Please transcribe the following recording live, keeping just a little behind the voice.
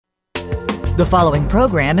The following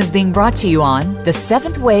program is being brought to you on the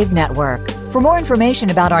Seventh Wave Network. For more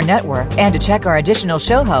information about our network and to check our additional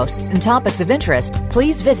show hosts and topics of interest,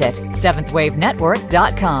 please visit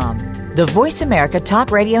seventhwavenetwork.com. The Voice America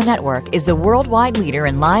Talk Radio Network is the worldwide leader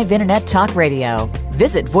in live Internet talk radio.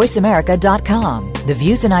 Visit voiceamerica.com. The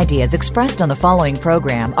views and ideas expressed on the following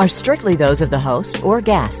program are strictly those of the host or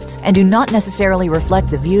guests and do not necessarily reflect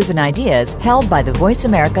the views and ideas held by the Voice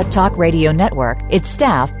America Talk Radio Network, its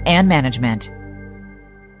staff, and management.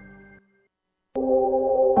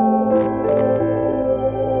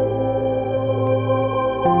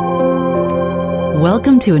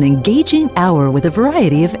 Welcome to an engaging hour with a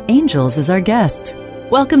variety of angels as our guests.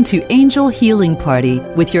 Welcome to Angel Healing Party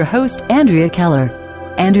with your host, Andrea Keller.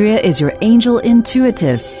 Andrea is your angel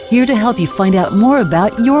intuitive, here to help you find out more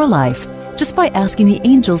about your life just by asking the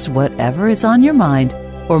angels whatever is on your mind,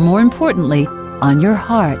 or more importantly, on your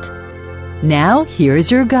heart. Now, here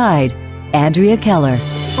is your guide, Andrea Keller.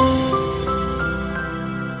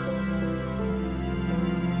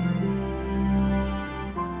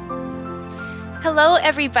 Hello,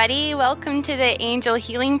 everybody. Welcome to the Angel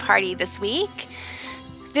Healing Party this week.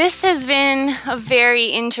 This has been a very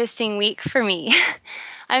interesting week for me.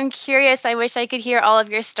 I'm curious. I wish I could hear all of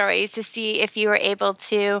your stories to see if you were able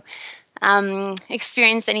to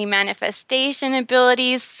experience any manifestation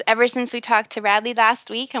abilities ever since we talked to Radley last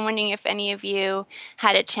week. I'm wondering if any of you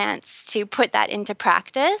had a chance to put that into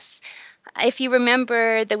practice. If you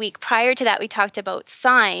remember, the week prior to that, we talked about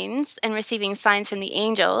signs and receiving signs from the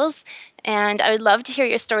angels. And I would love to hear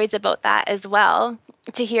your stories about that as well,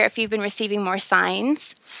 to hear if you've been receiving more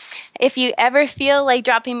signs. If you ever feel like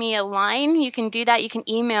dropping me a line, you can do that. You can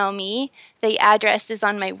email me. The address is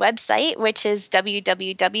on my website, which is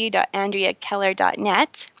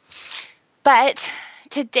www.andreakeller.net. But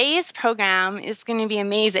today's program is going to be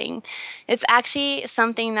amazing. It's actually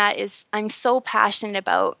something that I'm so passionate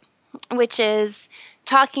about, which is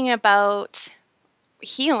talking about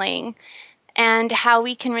healing and how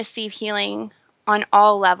we can receive healing on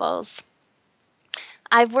all levels.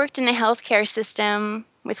 I've worked in the healthcare system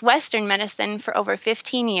with Western medicine for over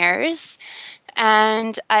 15 years,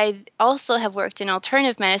 and I also have worked in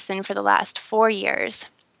alternative medicine for the last 4 years.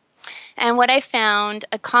 And what I found,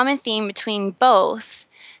 a common theme between both,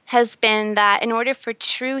 has been that in order for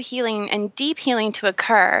true healing and deep healing to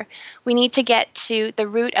occur, we need to get to the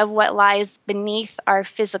root of what lies beneath our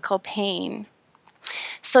physical pain.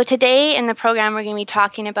 So today in the program, we're going to be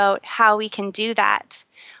talking about how we can do that.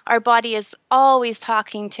 Our body is always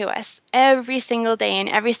talking to us every single day and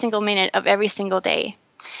every single minute of every single day.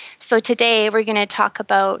 So today we're going to talk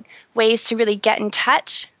about ways to really get in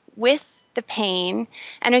touch with the pain,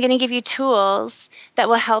 and we're going to give you tools that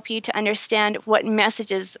will help you to understand what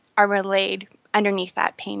messages are relayed underneath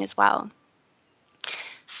that pain as well.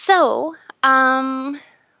 So,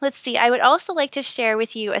 let's see. I would also like to share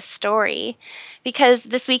with you a story because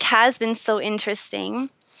this week has been so interesting.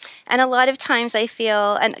 And a lot of times I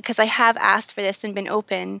feel, and because I have asked for this and been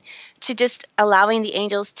open to just allowing the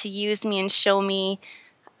angels to use me and show me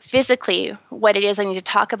physically what it is I need to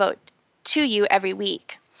talk about to you every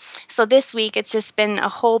week. So this week, it's just been a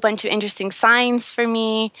whole bunch of interesting signs for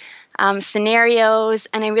me, scenarios,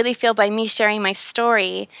 and I really feel by me sharing my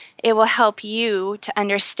story, it will help you to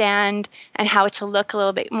understand and how to look a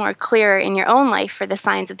little bit more clearer in your own life for the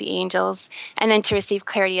signs of the angels, and then to receive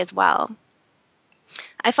clarity as well.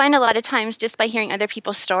 I find a lot of times just by hearing other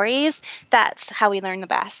people's stories, that's how we learn the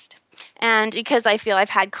best. And because I feel I've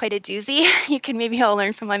had quite a doozy, you can maybe all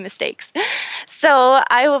learn from my mistakes. So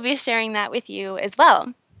I will be sharing that with you as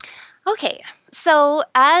well. Okay, so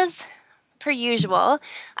as per usual,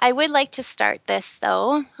 I would like to start this,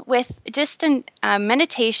 though, with just a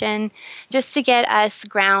meditation just to get us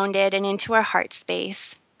grounded and into our heart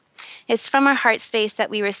space. It's from our heart space that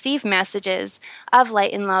we receive messages of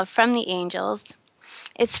light and love from the angels.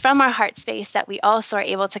 It's from our heart space that we also are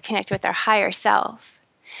able to connect with our higher self.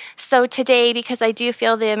 So today, because I do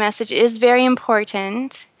feel the message is very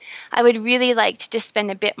important, I would really like to just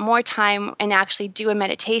spend a bit more time and actually do a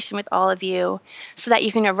meditation with all of you so that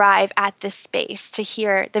you can arrive at this space to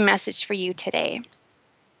hear the message for you today.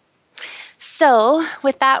 So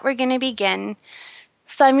with that, we're going to begin.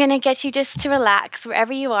 So I'm going to get you just to relax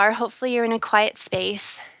wherever you are. Hopefully you're in a quiet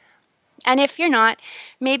space. And if you're not,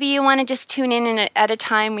 maybe you want to just tune in at a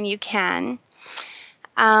time when you can.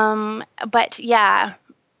 But yeah,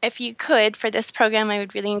 if you could, for this program, I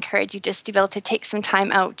would really encourage you just to be able to take some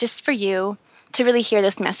time out just for you to really hear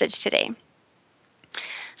this message today.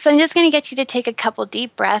 So I'm just going to get you to take a couple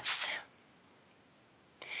deep breaths.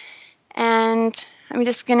 And I'm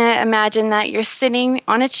just going to imagine that you're sitting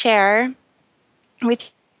on a chair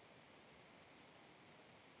with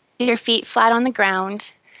your feet flat on the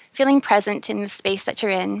ground, feeling present in the space that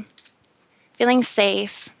you're in, feeling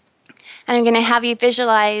safe. And I'm going to have you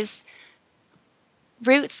visualize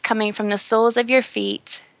roots coming from the soles of your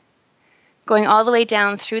feet, going all the way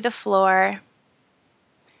down through the floor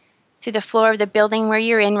of the building where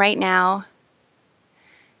you're in right now,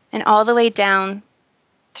 and all the way down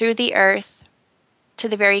through the earth to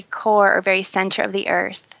the very core or very center of the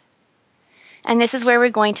earth. And this is where we're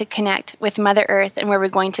going to connect with Mother Earth and where we're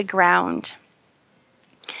going to ground.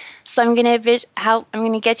 So I'm going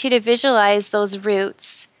to get you to visualize those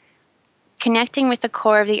roots connecting with the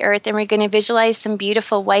core of the earth, and we're going to visualize some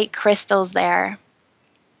beautiful white crystals there.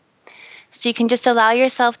 So you can just allow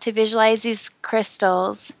yourself to visualize these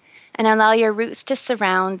crystals and allow your roots to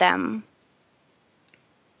surround them.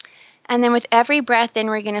 And then with every breath in,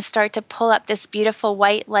 we're going to start to pull up this beautiful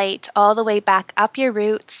white light all the way back up your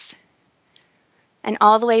roots and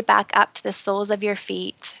all the way back up to the soles of your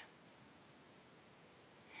feet.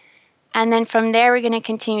 And then from there, we're going to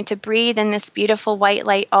continue to breathe in this beautiful white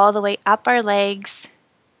light all the way up our legs,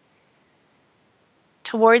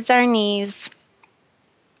 towards our knees,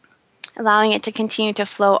 allowing it to continue to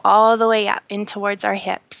flow all the way up in towards our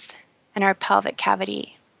hips and our pelvic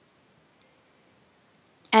cavity.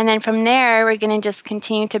 And then from there, we're going to just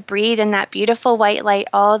continue to breathe in that beautiful white light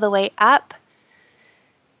all the way up,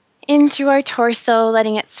 in through our torso,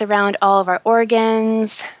 letting it surround all of our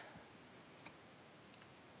organs,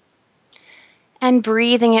 and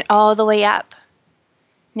breathing it all the way up,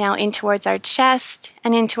 now in towards our chest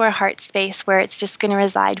and into our heart space where it's just going to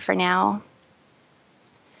reside for now.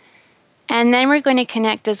 And then we're going to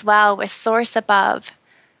connect as well with Source above.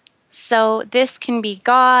 So this can be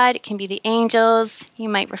God, it can be the angels. You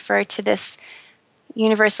might refer to this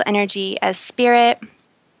universal energy as spirit.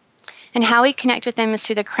 And how we connect with them is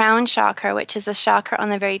through the crown chakra, which is a chakra on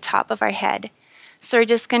the very top of our head. So we're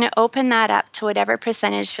just going to open that up to whatever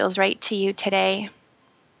percentage feels right to you today.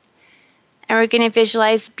 And we're going to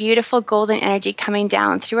visualize beautiful golden energy coming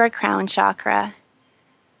down through our crown chakra,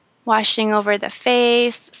 washing over the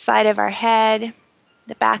face, side of our head,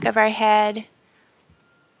 the back of our head,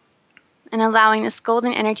 and allowing this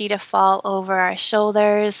golden energy to fall over our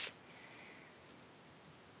shoulders,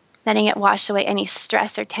 letting it wash away any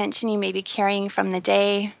stress or tension you may be carrying from the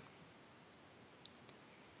day.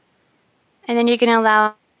 And then you're going to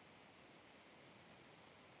allow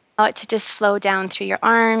it to just flow down through your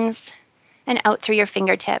arms and out through your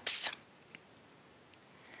fingertips.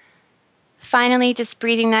 Finally, just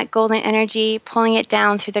breathing that golden energy, pulling it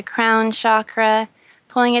down through the crown chakra,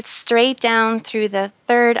 pulling it straight down through the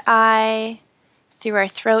third eye, through our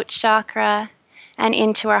throat chakra, and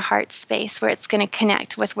into our heart space where it's going to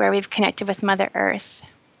connect with where we've connected with Mother Earth.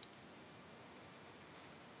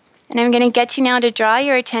 And I'm going to get you now to draw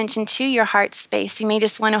your attention to your heart space. You may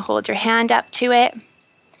just want to hold your hand up to it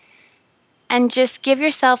and just give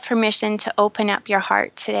yourself permission to open up your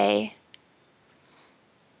heart today.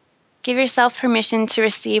 Give yourself permission to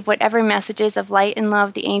receive whatever messages of light and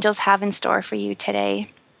love the angels have in store for you today.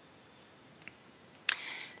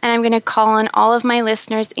 And I'm going to call on all of my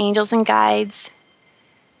listeners, angels and guides,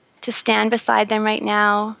 to stand beside them right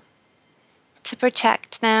now, to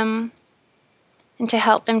protect them, and to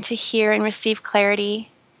help them to hear and receive clarity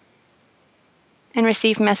and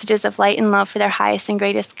receive messages of light and love for their highest and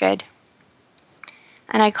greatest good.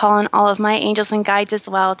 And I call on all of my angels and guides as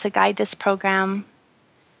well to guide this program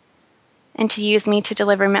and to use me to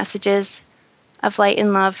deliver messages of light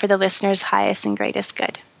and love for the listeners' highest and greatest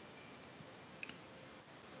good.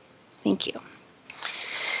 Thank you.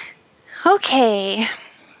 Okay.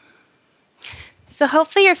 So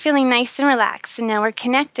hopefully you're feeling nice and relaxed, and now we're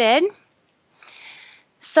connected.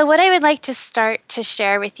 So what I would like to start to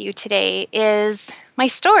share with you today is my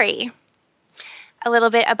story, a little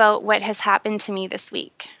bit about what has happened to me this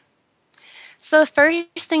week. So the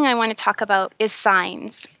first thing I want to talk about is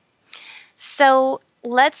signs. So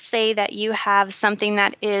let's say that you have something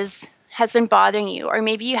that has been bothering you, or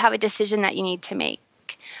maybe you have a decision that you need to make,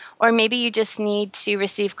 or maybe you just need to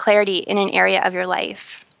receive clarity in an area of your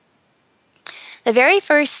life. The very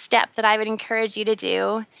first step that I would encourage you to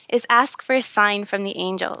do is ask for a sign from the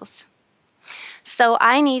angels. So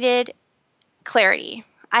I needed clarity.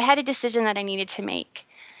 I had a decision that I needed to make.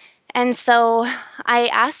 And so I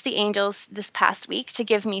asked the angels this past week to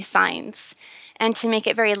give me signs and to make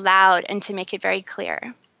it very loud and to make it very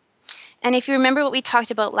clear. And if you remember what we talked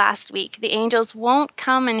about last week, the angels won't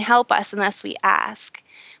come and help us unless we ask.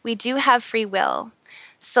 We do have free will.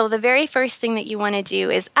 So the very first thing that you want to do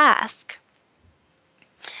is ask.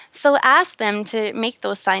 So ask them to make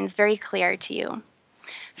those signs very clear to you.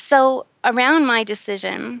 So around my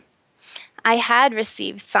decision, I had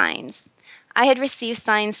received signs. I had received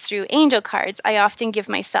signs through angel cards. I often give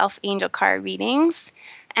myself angel card readings,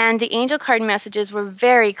 and the angel card messages were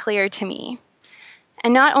very clear to me.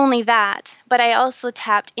 And not only that, but I also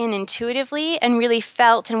tapped in intuitively and really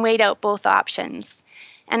felt and weighed out both options.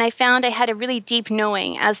 And I found I had a really deep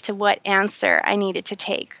knowing as to what answer I needed to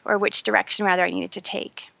take, or which direction rather I needed to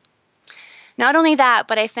take. Not only that,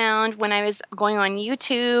 but I found when I was going on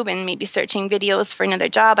YouTube and maybe searching videos for another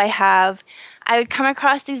job I would come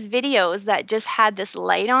across these videos that just had this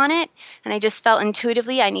light on it, and I just felt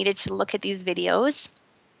intuitively I needed to look at these videos.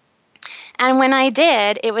 And when I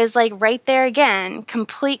did, it was like right there again,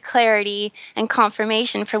 complete clarity and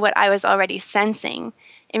confirmation for what I was already sensing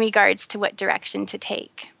in regards to what direction to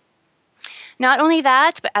take. Not only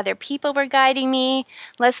that, but other people were guiding me.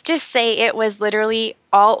 Let's just say it was literally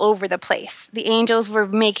all over the place. The angels were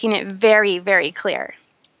making it very, very clear.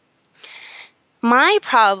 My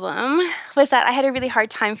problem was that I had a really hard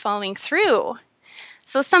time following through.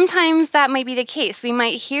 So sometimes that might be the case. We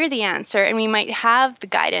might hear the answer and we might have the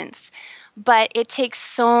guidance, but it takes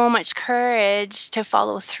so much courage to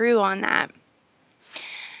follow through on that.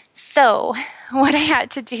 So what I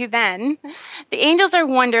had to do then, the angels are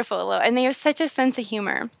wonderful and they have such a sense of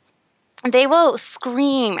humor. They will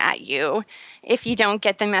scream at you if you don't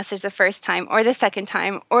get the message the first time or the second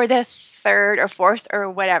time or the third or fourth or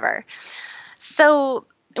whatever. So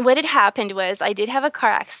what had happened was I did have a car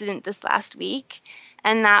accident this last week,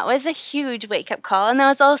 and that was a huge wake-up call. And that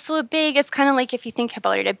was also it's kind of like, if you think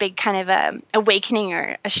about it, a big kind of a awakening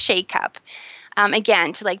or a shake-up.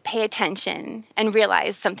 Again, to like pay attention and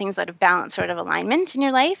realize something's out of balance, sort of alignment in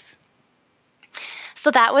your life. So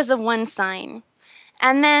that was the one sign.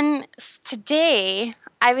 And then today,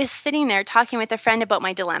 I was sitting there talking with a friend about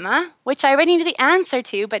my dilemma, which I already knew the answer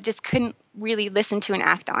to, but just couldn't really listen to and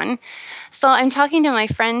act on. So I'm talking to my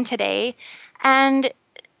friend today, and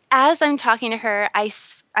as I'm talking to her,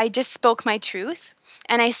 I just spoke my truth.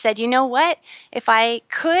 And I said, you know what? If I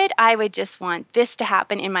could, I would just want this to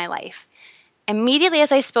happen in my life. Immediately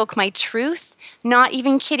as I spoke my truth, not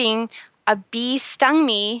even kidding, a bee stung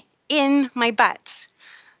me in my butt.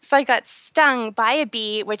 So I got stung by a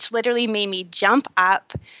bee, which literally made me jump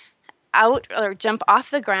up, out, or jump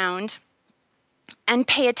off the ground and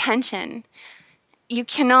pay attention. You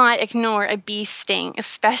cannot ignore a bee sting,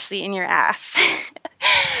 especially in your ass.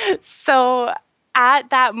 So at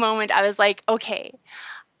that moment, I was like, okay,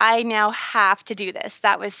 I now have to do this.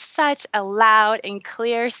 That was such a loud and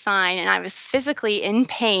clear sign, and I was physically in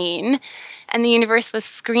pain, and the universe was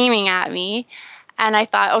screaming at me. And I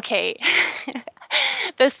thought, okay,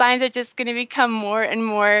 the signs are just going to become more and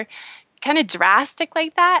more kind of drastic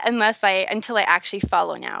like that until I actually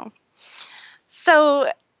follow now. So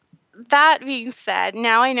that being said,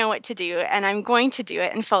 now I know what to do, and I'm going to do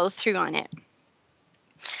it and follow through on it.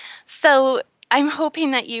 So I'm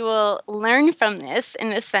hoping that you will learn from this in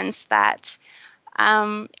the sense that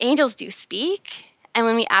angels do speak, and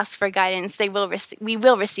when we ask for guidance, we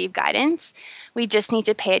will receive guidance. We just need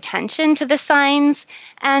to pay attention to the signs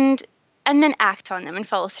and then act on them and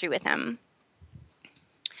follow through with them.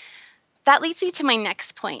 That leads me to my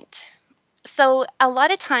next point. So a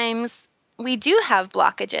lot of times we do have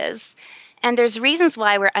blockages, and there's reasons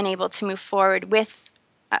why we're unable to move forward with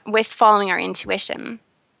following our intuition.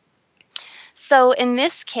 So in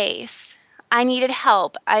this case, I needed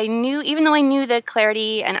help. Even though I knew the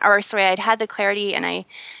clarity I'd had the clarity and I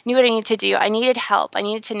knew what I needed to do, I needed help. I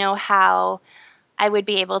needed to know how I would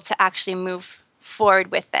be able to actually move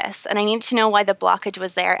forward with this. And I needed to know why the blockage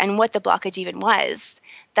was there and what the blockage even was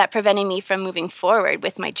that prevented me from moving forward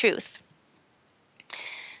with my truth.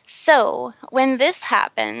 So when this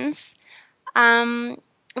happens,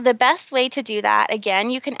 the best way to do that, again,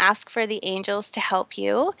 you can ask for the angels to help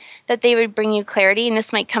you, that they would bring you clarity, and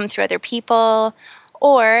this might come through other people,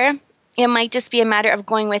 or it might just be a matter of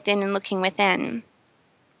going within and looking within.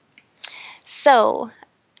 So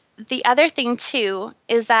the other thing, too,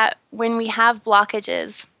 is that when we have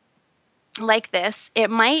blockages like this, it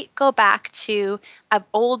might go back to an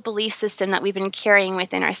old belief system that we've been carrying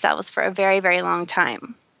within ourselves for a very, very long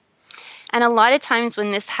time. And a lot of times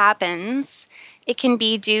when this happens, it can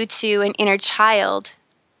be due to an inner child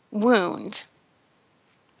wound.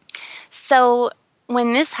 So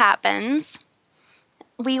when this happens,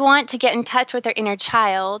 we want to get in touch with our inner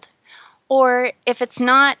child, or if it's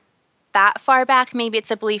not that far back, maybe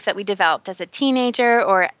it's a belief that we developed as a teenager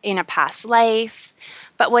or in a past life.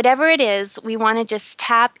 But whatever it is, we want to just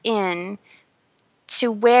tap in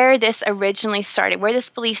to where this originally started, where this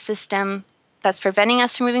belief system that's preventing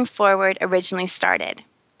us from moving forward originally started.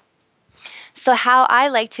 So how I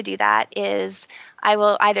like to do that is I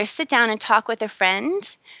will either sit down and talk with a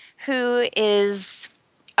friend who is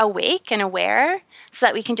awake and aware, so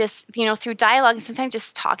that we can just, through dialogue and sometimes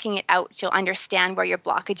just talking it out, you'll understand where your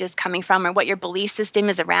blockage is coming from or what your belief system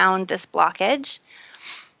is around this blockage.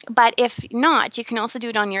 But if not, you can also do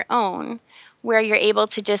it on your own, where you're able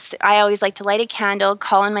to just, I always like to light a candle,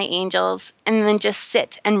 call on my angels, and then just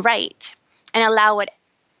sit and write and allow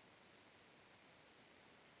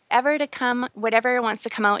whatever wants to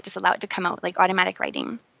come out, just allow it to come out, like automatic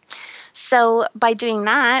writing. So by doing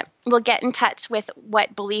that, we'll get in touch with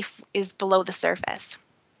what belief is below the surface.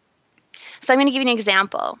 So I'm going to give you an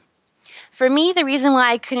example. For me, the reason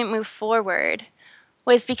why I couldn't move forward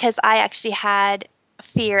was because I actually had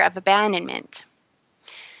fear of abandonment.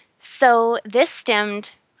 So this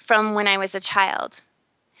stemmed from when I was a child.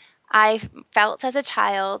 I felt as a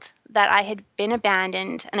child that I had been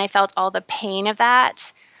abandoned, and I felt all the pain of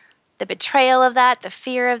that, the betrayal of that, the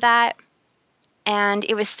fear of that. And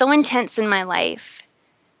it was so intense in my life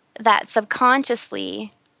that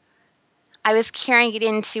subconsciously I was carrying it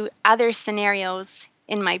into other scenarios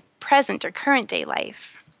in my present or current day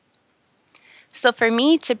life. So for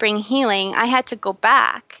me to bring healing, I had to go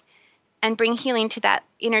back and bring healing to that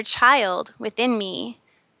inner child within me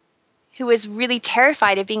who was really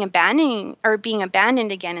terrified of being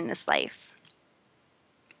abandoned again in this life.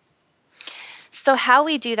 So how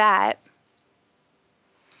we do that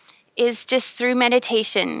is just through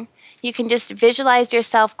meditation. You can just visualize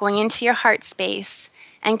yourself going into your heart space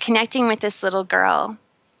and connecting with this little girl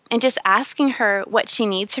and just asking her what she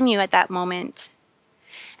needs from you at that moment.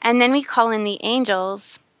 And then we call in the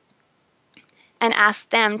angels and ask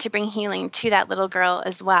them to bring healing to that little girl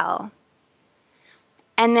as well.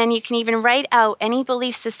 And then you can even write out any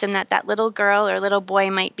belief system that that little girl or little boy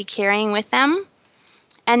might be carrying with them,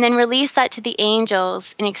 and then release that to the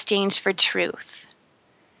angels in exchange for truth.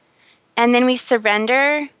 And then we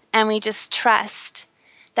surrender and we just trust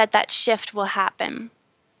that that shift will happen.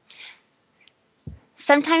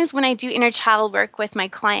 Sometimes when I do inner child work with my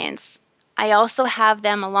clients, I also have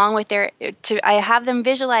them I have them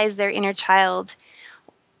visualize their inner child,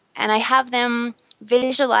 and I have them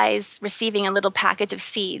visualize receiving a little package of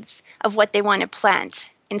seeds of what they want to plant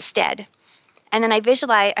instead. And then I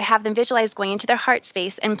have them visualize going into their heart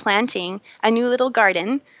space and planting a new little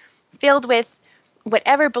garden filled with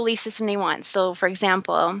whatever belief system they want. So for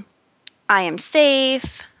example, I am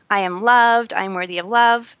safe, I am loved, I am worthy of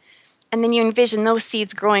love. And then you envision those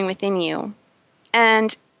seeds growing within you.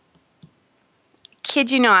 And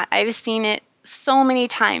kid you not, I've seen it so many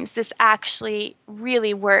times. This actually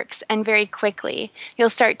really works, and very quickly. You'll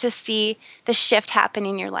start to see the shift happen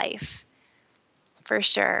in your life, for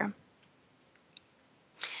sure.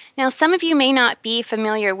 Now, some of you may not be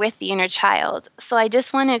familiar with the inner child, so I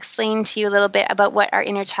just want to explain to you a little bit about what our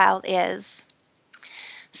inner child is.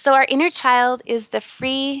 So our inner child is the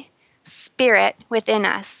free spirit within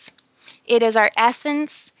us. It is our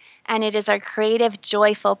essence, and it is our creative,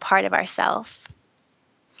 joyful part of ourself.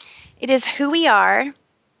 It is who we are,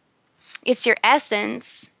 it's your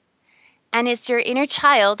essence, and it's your inner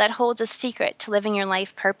child that holds a secret to living your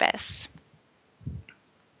life purpose.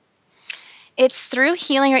 It's through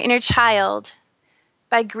healing our inner child,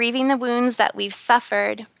 by grieving the wounds that we've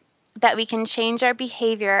suffered, that we can change our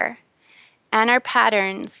behavior and our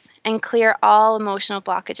patterns and clear all emotional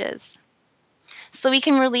blockages. So we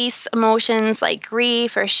can release emotions like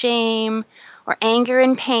grief or shame or anger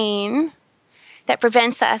and pain that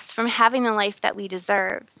prevents us from having the life that we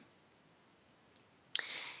deserve.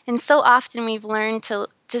 And so often we've learned to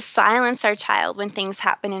just silence our child when things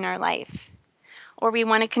happen in our life, or we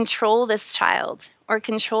want to control this child or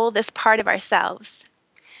control this part of ourselves.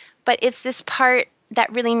 But it's this part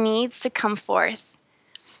that really needs to come forth.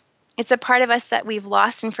 It's a part of us that we've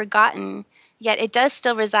lost and forgotten, yet it does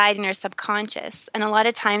still reside in our subconscious, and a lot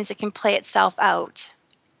of times it can play itself out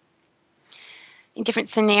in different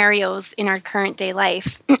scenarios in our current day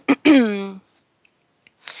life.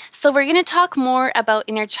 So we're going to talk more about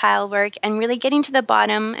inner child work and really getting to the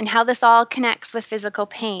bottom and how this all connects with physical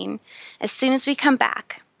pain as soon as we come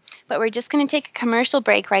back. But we're just going to take a commercial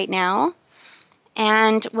break right now,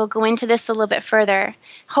 and we'll go into this a little bit further.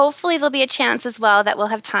 Hopefully there'll be a chance as well that we'll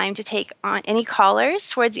have time to take on any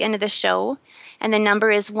callers towards the end of the show. And the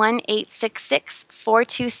number is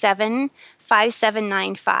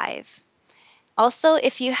 1-866-427-5795. Also,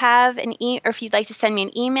 if you have or if you'd like to send me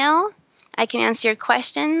an email, I can answer your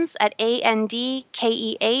questions at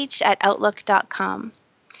andkeh@outlook.com.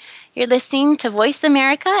 You're listening to Voice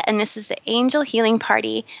America, and this is the Angel Healing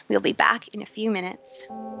Party. We'll be back in a few minutes.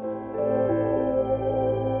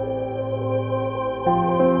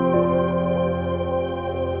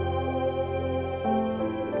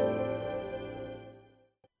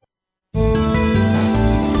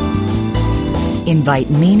 Invite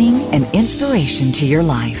meaning and inspiration to your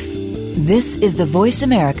life. This is the Voice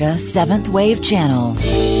America Seventh Wave Channel.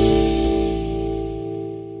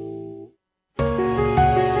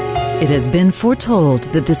 It has been foretold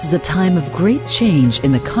that this is a time of great change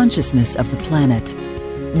in the consciousness of the planet.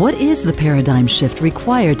 What is the paradigm shift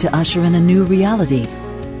required to usher in a new reality?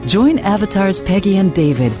 Join Avatars Peggy and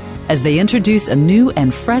David as they introduce a new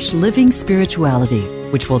and fresh living spirituality,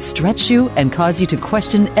 which will stretch you and cause you to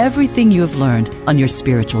question everything you have learned on your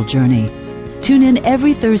spiritual journey. Tune in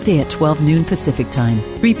every Thursday at 12 noon Pacific Time,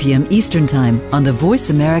 3 p.m. Eastern Time on the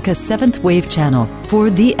Voice America 7th Wave Channel for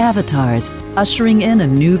The Avatars, ushering in a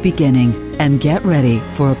new beginning. And get ready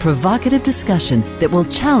for a provocative discussion that will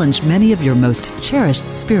challenge many of your most cherished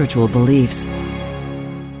spiritual beliefs.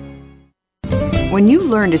 When you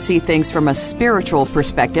learn to see things from a spiritual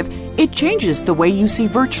perspective, it changes the way you see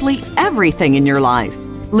virtually everything in your life.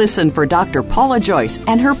 Listen for Dr. Paula Joyce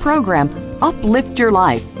and her program, Uplift Your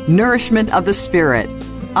Life, Nourishment of the Spirit.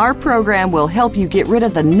 Our program will help you get rid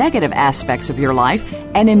of the negative aspects of your life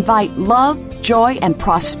and invite love, joy, and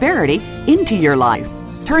prosperity into your life.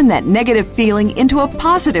 Turn that negative feeling into a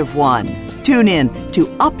positive one. Tune in to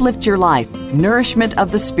Uplift Your Life, Nourishment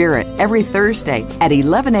of the Spirit every Thursday at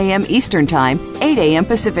 11 a.m. Eastern Time, 8 a.m.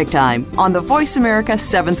 Pacific Time on the Voice America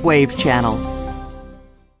 7th Wave Channel.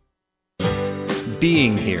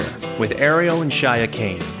 Being Here with Ariel and Shia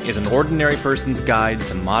Kane is an ordinary person's guide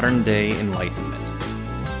to modern-day enlightenment.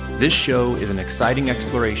 This show is an exciting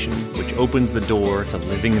exploration which opens the door to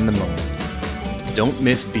living in the moment. Don't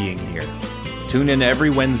miss Being Here. Tune in every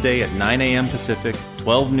Wednesday at 9 a.m. Pacific,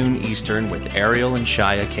 12 noon Eastern with Ariel and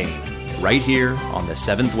Shia Kane, right here on the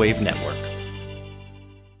 7th Wave Network.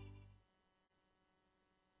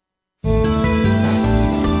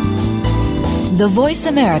 The Voice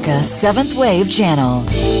America 7th Wave Channel.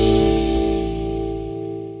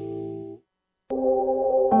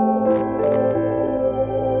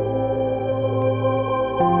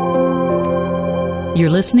 You're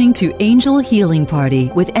listening to Angel Healing Party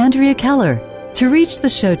with Andrea Keller. To reach the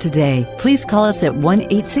show today, please call us at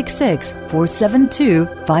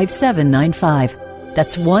 1-866-472-5795.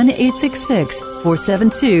 That's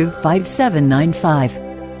 1-866-472-5795.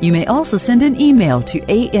 You may also send an email to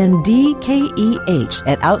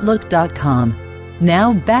andkeh@outlook.com.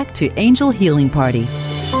 Now back to Angel Healing Party.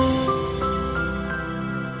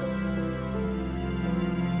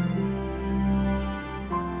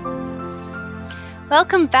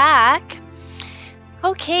 Welcome back.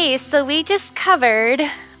 Okay, so we just covered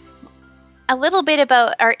a little bit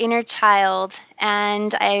about our inner child,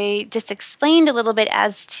 and I just explained a little bit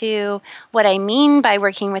as to what I mean by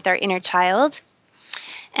working with our inner child.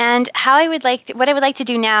 And what I would like to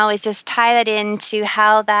do now is just tie that into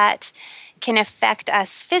how that can affect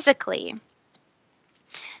us physically.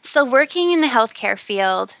 So working in the healthcare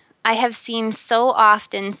field, I have seen so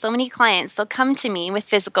often, so many clients, they'll come to me with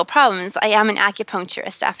physical problems. I am an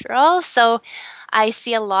acupuncturist after all, so I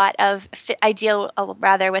see I deal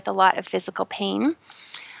with a lot of physical pain.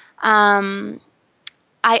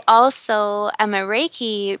 I also am a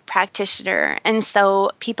Reiki practitioner, and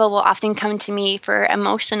so people will often come to me for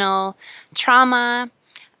emotional trauma.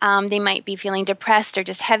 They might be feeling depressed or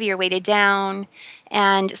just heavy or weighted down,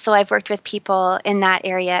 and so I've worked with people in that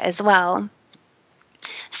area as well.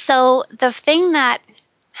 So the thing that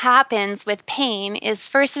happens with pain is,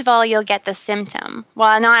 first of all, you'll get the symptom.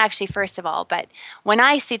 Well, not actually first of all, but when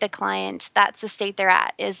I see the client, that's the state they're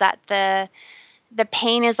at, is that the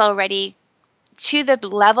pain is already to the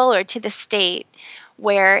level or to the state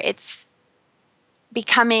where it's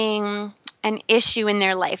becoming an issue in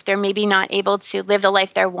their life. They're maybe not able to live the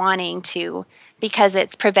life they're wanting to because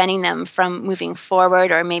it's preventing them from moving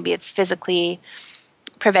forward, or maybe it's physically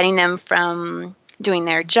preventing them from doing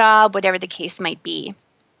their job, whatever the case might be.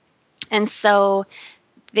 And so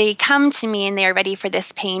they come to me and they are ready for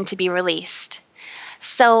this pain to be released.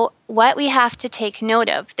 So what we have to take note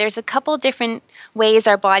of, there's a couple different ways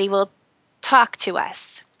our body will talk to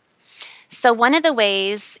us. So one of the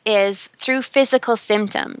ways is through physical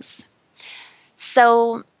symptoms.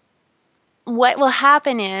 So what will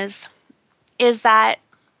happen is that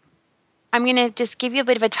I'm going to just give you a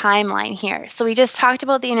bit of a timeline here. So we just talked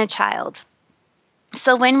about the inner child.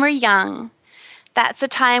 So when we're young, that's a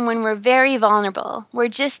time when we're very vulnerable. We're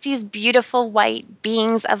just these beautiful white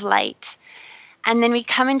beings of light. And then we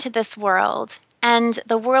come into this world, and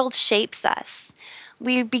the world shapes us.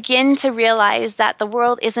 We begin to realize that the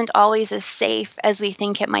world isn't always as safe as we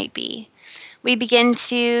think it might be. We begin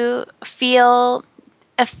to feel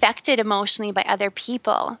affected emotionally by other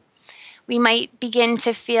people. We might begin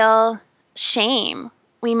to feel shame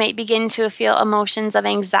we might begin to feel emotions of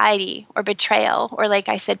anxiety or betrayal, or like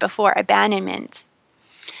I said before, abandonment.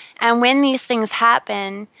 And when these things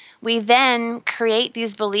happen, we then create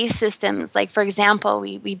these belief systems. Like, for example,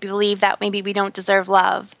 we believe that maybe we don't deserve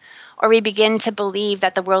love, or we begin to believe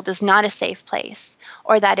that the world is not a safe place,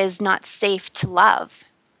 or that it is not safe to love.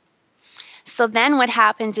 So then what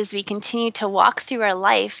happens is we continue to walk through our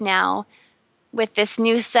life now with this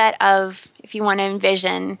new set of, if you want to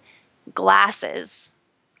envision, glasses.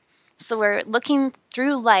 So we're looking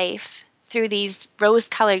through life through these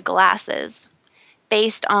rose-colored glasses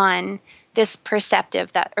based on this perception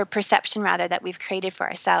that we've created for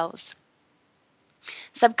ourselves.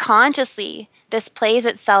 Subconsciously, this plays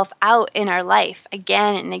itself out in our life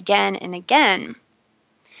again and again and again.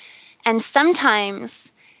 And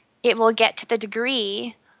sometimes it will get to the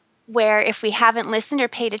degree where if we haven't listened or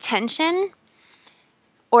paid attention,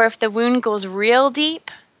 or if the wound goes real deep,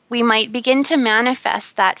 we might begin to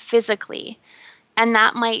manifest that physically. And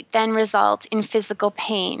that might then result in physical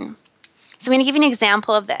pain. So I'm going to give you an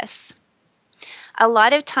example of this. A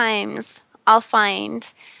lot of times I'll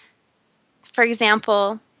find, for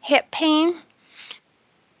example, hip pain.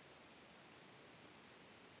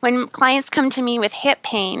 When clients come to me with hip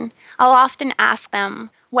pain, I'll often ask them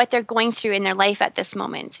what they're going through in their life at this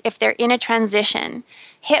moment. If they're in a transition,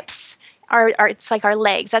 hips are it's like our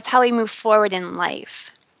legs. That's how we move forward in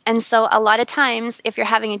life. And so a lot of times, if you're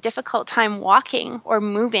having a difficult time walking or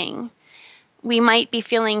moving, we might be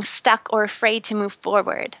feeling stuck or afraid to move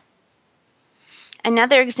forward.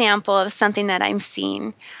 Another example of something that I've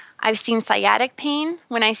seen sciatic pain.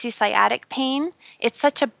 When I see sciatic pain, it's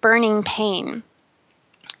such a burning pain.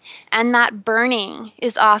 And that burning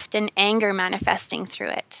is often anger manifesting through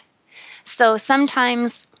it. So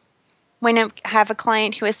sometimes when I have a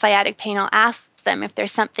client who has sciatic pain, I'll ask them if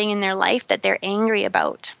there's something in their life that they're angry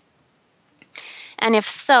about. And if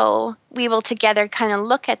so, we will together kind of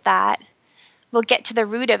look at that. We'll get to the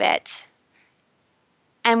root of it,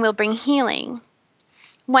 and we'll bring healing.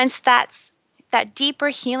 Once that deeper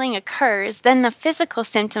healing occurs, then the physical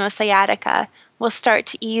symptom of sciatica will start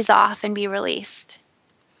to ease off and be released.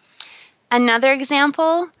 Another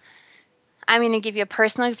example, I'm going to give you a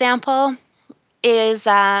personal example, is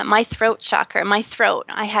my throat chakra, my throat.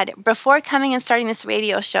 Before coming and starting this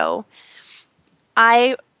radio show,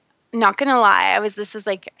 not going to lie, this is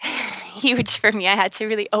like huge for me. I had to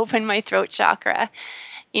really open my throat chakra.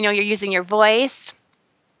 You know, you're using your voice,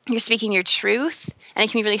 you're speaking your truth, and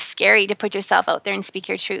it can be really scary to put yourself out there and speak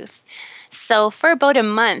your truth. So for about a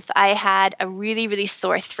month, I had a really, really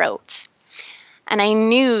sore throat. And I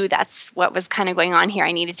knew that's what was kind of going on here.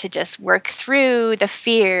 I needed to just work through the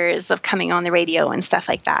fears of coming on the radio and stuff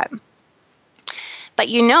like that. But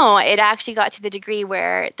it actually got to the degree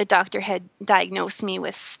where the doctor had diagnosed me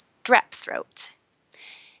with strep throat.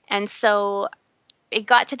 And so it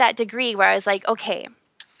got to that degree where I was like, okay,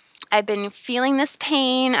 I've been feeling this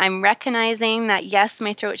pain. I'm recognizing that, yes,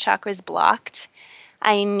 my throat chakra is blocked.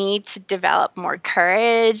 I need to develop more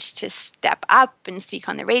courage to step up and speak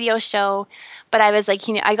on the radio show. But I was like,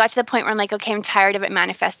 I got to the point where I'm like, okay, I'm tired of it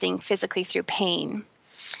manifesting physically through pain.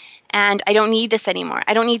 And I don't need this anymore.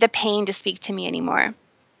 I don't need the pain to speak to me anymore.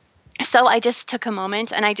 So I just took a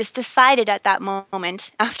moment and I just decided at that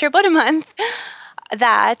moment, after about a month,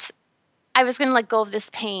 that I was going to let go of this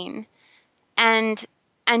pain and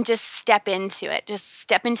just step into it, just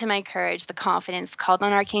step into my courage, the confidence, called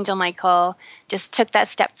on Archangel Michael, just took that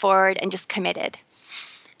step forward and just committed.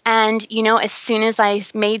 And, as soon as I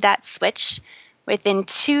made that switch, within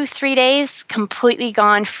 2-3 days, completely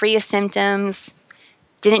gone, free of symptoms,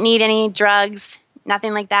 didn't need any drugs,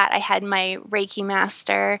 nothing like that. I had my Reiki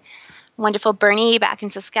master, wonderful Bernie back in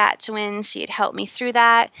Saskatchewan. She had helped me through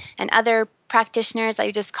that, and other practitioners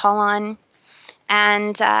I just call on,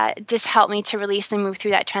 and just help me to release and move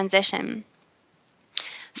through that transition.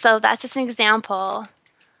 So that's just an example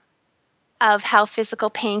of how physical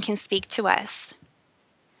pain can speak to us.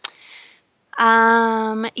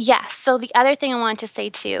 So the other thing I want to say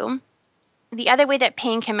too, the other way that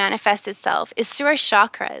pain can manifest itself is through our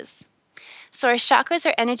chakras. So our chakras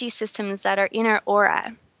are energy systems that are in our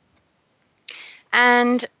aura.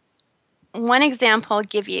 And one example I'll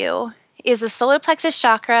give you is the solar plexus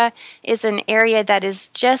chakra is an area that is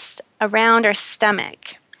just around our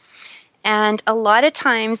stomach. And a lot of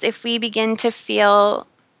times if we begin to feel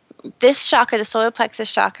this chakra, the solar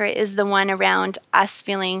plexus chakra, is the one around us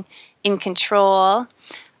feeling in control.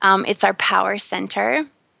 It's our power center.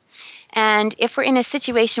 And if we're in a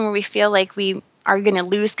situation where we feel like we are going to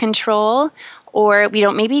lose control, or we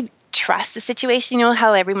don't maybe trust the situation,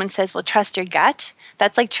 how everyone says, well, trust your gut.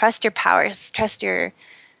 That's like trust your powers, trust your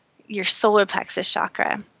your solar plexus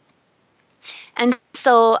chakra. And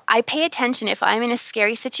so I pay attention if I'm in a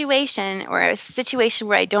scary situation or a situation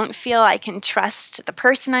where I don't feel I can trust the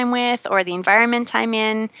person I'm with or the environment I'm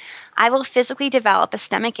in, I will physically develop a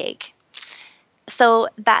stomach ache. So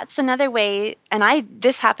that's another way, and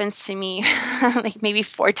this happens to me like maybe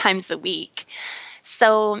 4 times a week.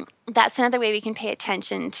 So that's another way we can pay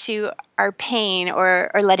attention to our pain or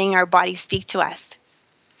letting our body speak to us.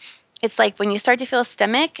 It's like when you start to feel a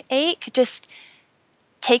stomach ache, just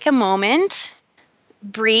take a moment,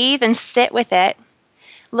 breathe and sit with it.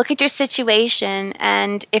 Look at your situation,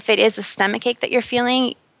 and if it is a stomach ache that you're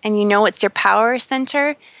feeling and you know it's your power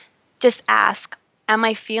center, just ask, am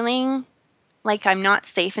I feeling like I'm not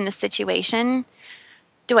safe in this situation?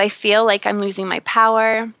 Do I feel like I'm losing my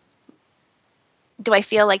power? Do I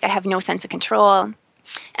feel like I have no sense of control?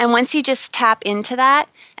 And once you just tap into that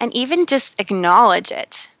and even just acknowledge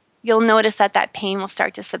it, you'll notice that pain will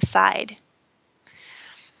start to subside.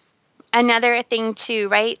 Another thing too,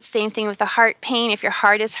 right? Same thing with the heart pain. If your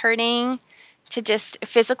heart is hurting, to just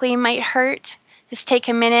physically might hurt, just take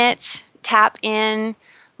a minute, tap in,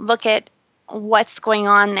 look at what's going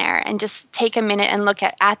on there, and just take a minute and look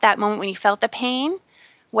at that moment when you felt the pain,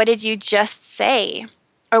 what did you just say?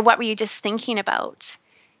 Or what were you just thinking about?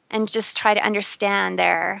 And just try to understand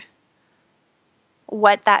there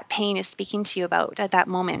what that pain is speaking to you about at that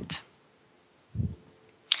moment.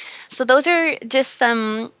 So those are just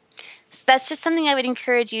that's just something I would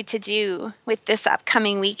encourage you to do with this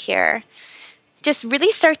upcoming week here. Just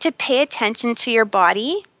really start to pay attention to your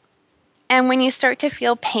body. And when you start to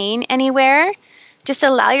feel pain anywhere, just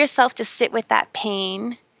allow yourself to sit with that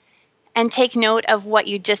pain and take note of what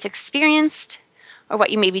you just experienced or what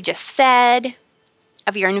you maybe just said,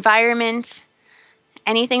 of your environment,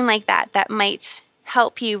 anything like that might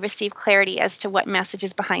help you receive clarity as to what message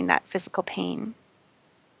is behind that physical pain.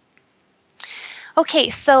 Okay,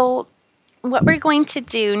 so what we're going to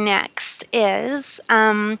do next is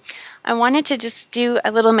I wanted to just do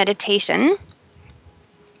a little meditation.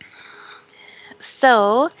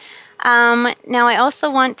 So now I also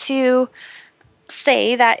want to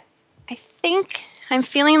say that I think I'm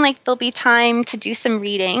feeling like there'll be time to do some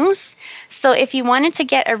readings. So if you wanted to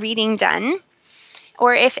get a reading done,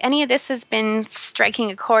 or if any of this has been striking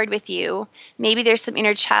a chord with you, maybe there's some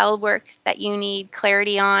inner child work that you need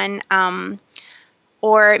clarity on,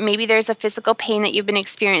 or maybe there's a physical pain that you've been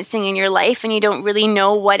experiencing in your life and you don't really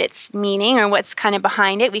know what it's meaning or what's kind of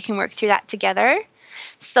behind it, we can work through that together.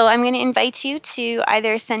 So I'm going to invite you to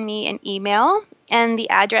either send me an email, and the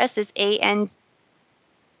address is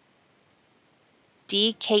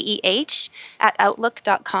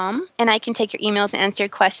andkeh@outlook.com, and I can take your emails and answer your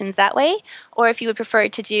questions that way. Or if you would prefer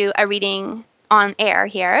to do a reading on air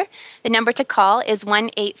here, the number to call is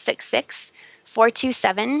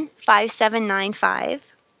 1-866-427-5795.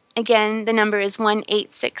 Again, the number is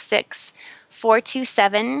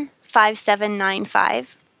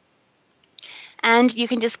 1-866-427-5795. And you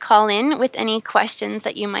can just call in with any questions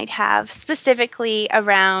that you might have specifically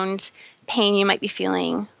around pain you might be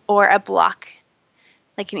feeling or a block,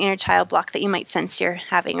 like an inner child block that you might sense you're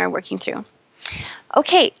having or working through.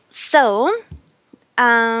 Okay, so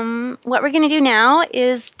what we're going to do now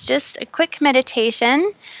is just a quick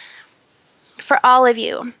meditation for all of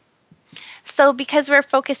you. So because we're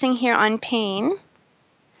focusing here on pain,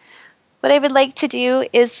 what I would like to do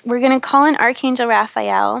is we're going to call in Archangel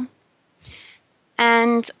Raphael,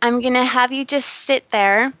 and I'm going to have you just sit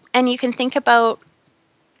there, and you can think about,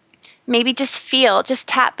 maybe just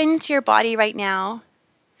tap into your body right now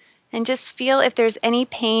and just feel if there's any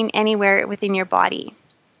pain anywhere within your body.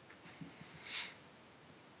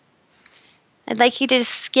 I'd like you to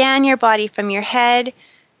just scan your body from your head,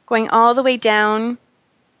 going all the way down,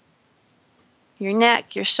 your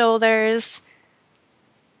neck, your shoulders,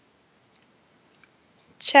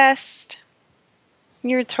 chest,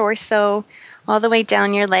 your torso, all the way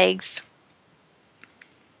down your legs,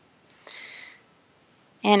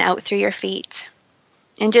 and out through your feet.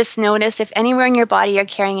 And just notice if anywhere in your body you're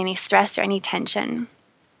carrying any stress or any tension.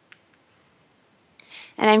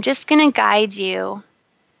 And I'm just going to guide you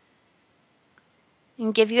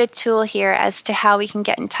and give you a tool here as to how we can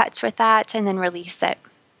get in touch with that and then release it.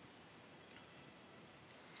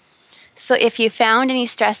 So if you found any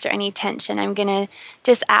stress or any tension, I'm going to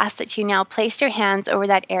just ask that you now place your hands over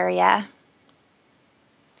that area.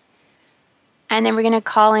 And then we're going to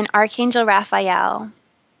call in Archangel Raphael.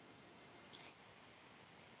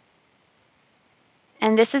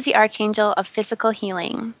 And this is the Archangel of physical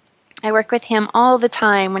healing. I work with him all the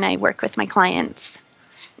time when I work with my clients.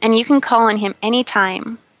 And you can call on him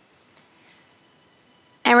anytime.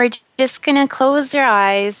 And we're just going to close your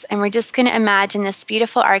eyes, and we're just going to imagine this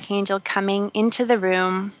beautiful archangel coming into the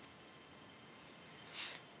room.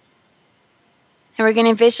 And we're going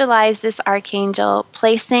to visualize this archangel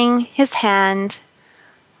placing his hand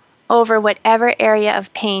over whatever area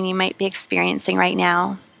of pain you might be experiencing right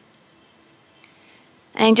now.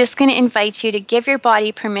 And I'm just going to invite you to give your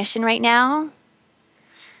body permission right now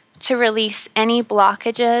to release any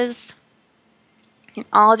blockages in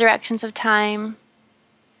all directions of time,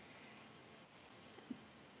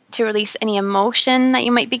 to release any emotion that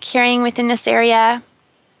you might be carrying within this area,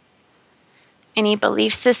 any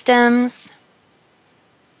belief systems.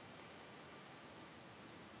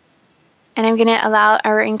 And I'm going to allow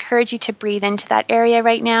or encourage you to breathe into that area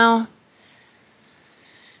right now.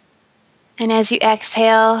 And as you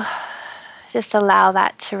exhale, just allow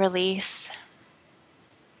that to release.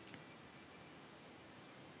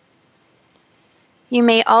 You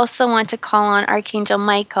may also want to call on Archangel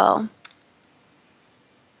Michael.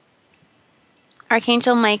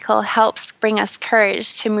 Archangel Michael helps bring us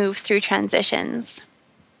courage to move through transitions.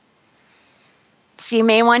 So you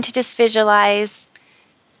may want to just visualize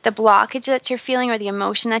the blockage that you're feeling or the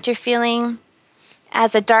emotion that you're feeling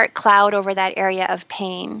as a dark cloud over that area of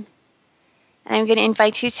pain. And I'm going to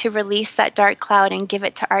invite you to release that dark cloud and give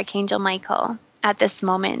it to Archangel Michael at this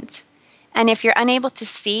moment. And if you're unable to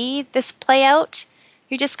see this play out,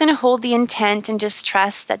 you're just going to hold the intent and just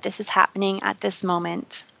trust that this is happening at this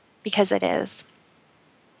moment, because it is.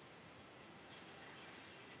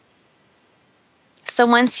 So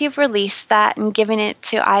once you've released that and given it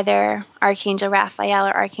to either Archangel Raphael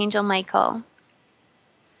or Archangel Michael,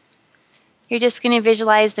 you're just going to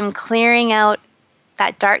visualize them clearing out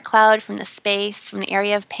that dark cloud from the space, from the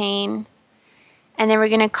area of pain. And then we're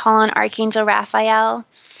going to call on Archangel Raphael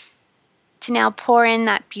to now pour in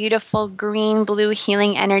that beautiful green-blue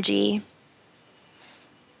healing energy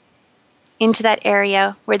into that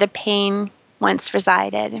area where the pain once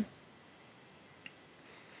resided.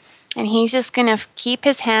 And he's just going to keep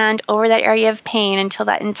his hand over that area of pain until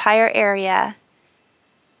that entire area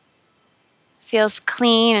feels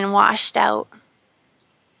clean and washed out.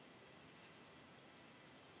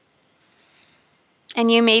 And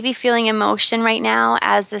you may be feeling emotion right now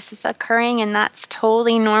as this is occurring, and that's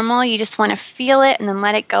totally normal. You just want to feel it and then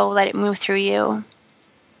let it go, let it move through you.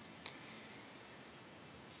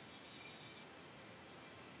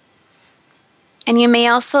 And you may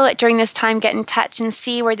also, during this time, get in touch and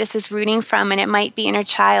see where this is rooting from, and it might be inner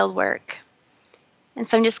child work. And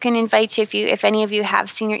so I'm just going to invite you, if any of you have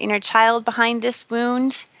seen your inner child behind this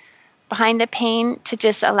wound, behind the pain, to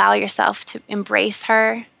just allow yourself to embrace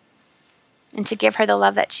her and to give her the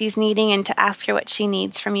love that she's needing and to ask her what she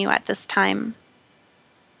needs from you at this time.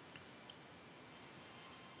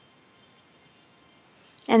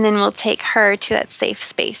 And then we'll take her to that safe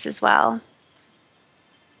space as well.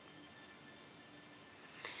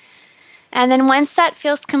 And then once that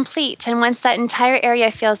feels complete, and once that entire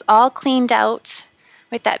area feels all cleaned out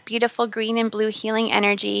with that beautiful green and blue healing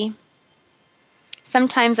energy,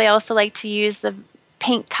 sometimes I also like to use the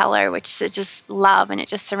pink color, which is just love, and it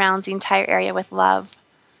just surrounds the entire area with love.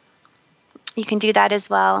 You can do that as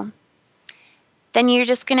well. Then you're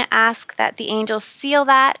just going to ask that the angels seal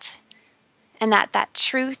that, and that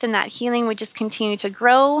truth and that healing would just continue to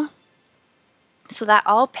grow so that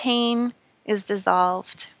all pain is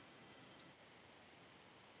dissolved.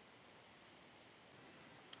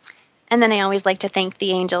 And then I always like to thank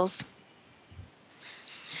the angels.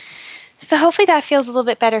 So hopefully that feels a little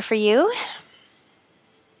bit better for you.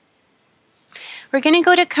 We're going to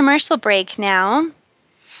go to commercial break now.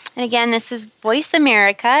 And again, this is Voice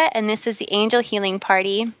America, and this is the Angel Healing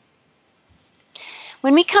Party.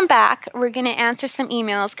 When we come back, we're going to answer some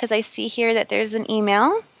emails because I see here that there's an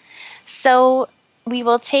email. So we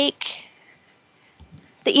will take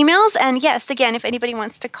the emails. And yes, again, if anybody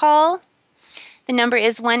wants to call, the number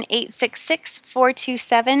is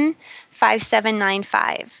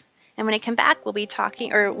 1-866-427-5795. And when I come back, we'll be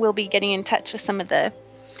talking, or we'll be getting in touch with some of the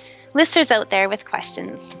listeners out there with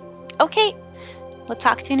questions. Okay, we'll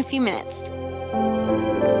talk to you in a few minutes.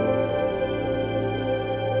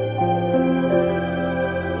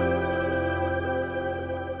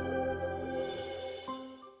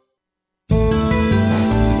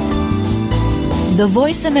 The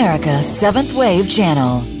Voice America 7th Wave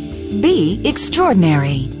Channel. Be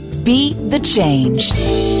extraordinary. Be the change.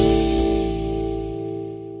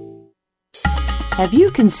 Have you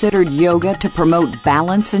considered yoga to promote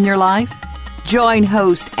balance in your life? Join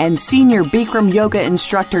host and senior Bikram yoga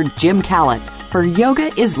instructor Jim Callett for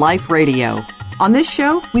Yoga is Life Radio On this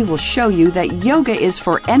show, we will show you that yoga is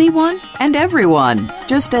for anyone and everyone.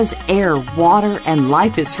 Just as air, water, and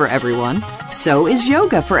life is for everyone, so is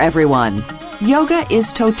yoga for everyone. Yoga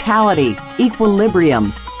is totality,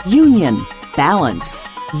 equilibrium, union, balance.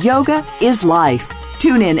 Yoga is life.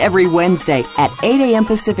 Tune in every Wednesday at 8 a.m.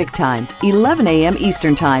 Pacific Time, 11 a.m.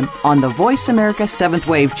 Eastern Time on the Voice America 7th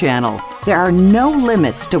Wave channel. There are no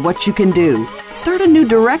limits to what you can do. Start a new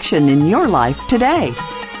direction in your life today.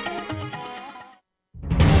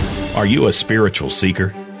 Are you a spiritual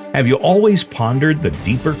seeker? Have you always pondered the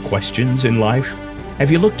deeper questions in life? Have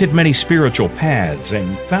you looked at many spiritual paths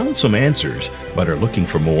and found some answers, but are looking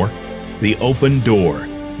for more? The Open Door,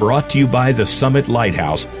 brought to you by the Summit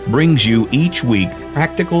Lighthouse, brings you each week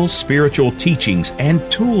practical spiritual teachings and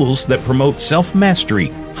tools that promote self-mastery,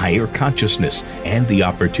 higher consciousness, and the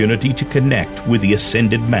opportunity to connect with the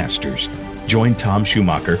Ascended Masters. Join Tom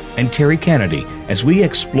Schumacher and Terry Kennedy as we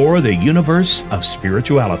explore the universe of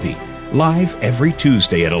spirituality, live every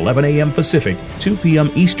Tuesday at 11 a.m. Pacific, 2 p.m.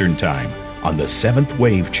 Eastern Time on the 7th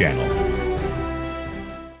Wave channel.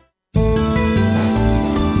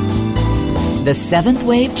 The 7th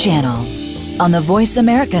Wave channel on the Voice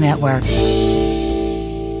America Network.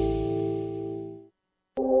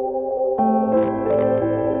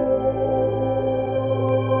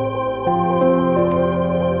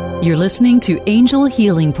 You're listening to Angel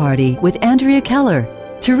Healing Party with Andrea Keller.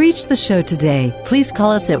 To reach the show today, please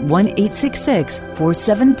call us at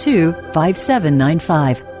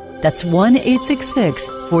 1-866-472-5795. That's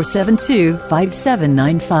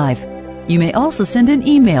 1-866-472-5795. You may also send an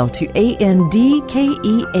email to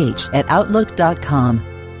andkeh@outlook.com.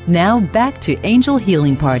 Now back to Angel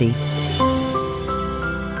Healing Party.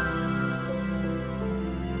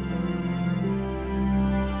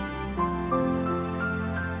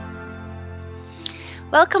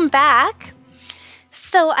 Welcome back.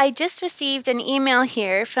 So I just received an email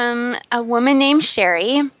here from a woman named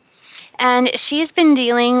Sherry, and she's been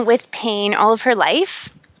dealing with pain all of her life.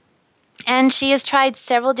 And she has tried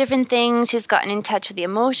several different things. She's gotten in touch with the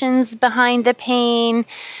emotions behind the pain,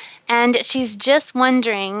 and she's just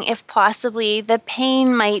wondering if possibly the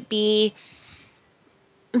pain might be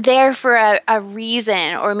there for a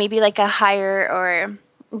reason, or maybe like a higher or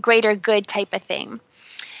greater good type of thing.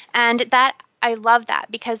 And that I love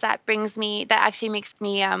that, because that actually makes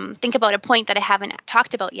me think about a point that I haven't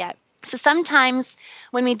talked about yet. So sometimes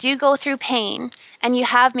when we do go through pain, and you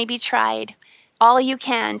have maybe tried all you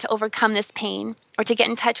can to overcome this pain or to get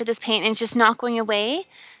in touch with this pain and it's just not going away,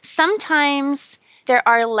 sometimes there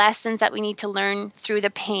are lessons that we need to learn through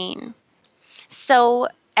the pain. So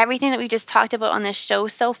everything that we just talked about on this show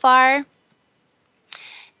so far,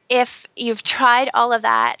 if you've tried all of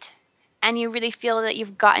that, and you really feel that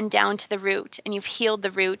you've gotten down to the root and you've healed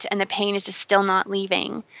the root and the pain is just still not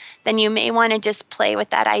leaving, then you may want to just play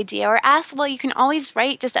with that idea, or ask, well, you can always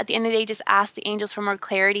write, just at the end of the day, just ask the angels for more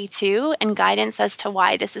clarity too, and guidance as to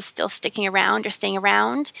why this is still sticking around or staying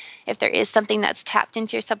around. If there is something that's tapped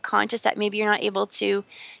into your subconscious that maybe you're not able to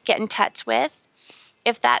get in touch with.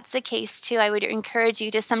 If that's the case too, I would encourage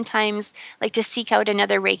you to sometimes to seek out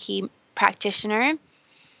another Reiki practitioner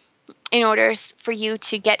in order for you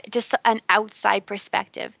to get just an outside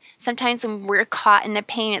perspective. Sometimes when we're caught in the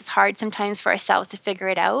pain, it's hard sometimes for ourselves to figure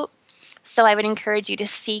it out. So I would encourage you to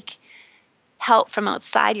seek help from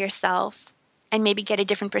outside yourself and maybe get a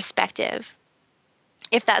different perspective.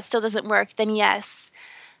 If that still doesn't work, then yes,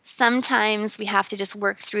 sometimes we have to just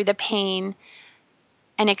work through the pain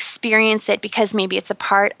and experience it, because maybe it's a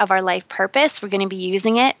part of our life purpose. We're going to be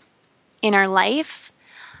using it in our life.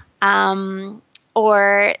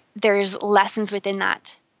 Or there's lessons within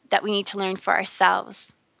that we need to learn for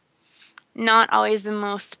ourselves. Not always the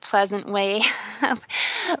most pleasant way of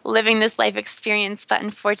living this life experience, but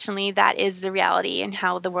unfortunately that is the reality and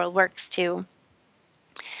how the world works too.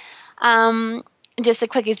 Just a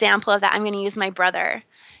quick example of that, I'm going to use my brother.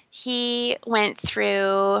 He went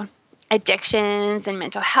through addictions and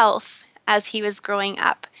mental health as he was growing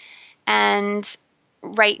up. And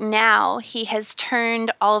right now, he has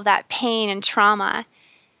turned all of that pain and trauma,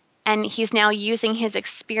 and he's now using his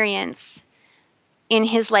experience in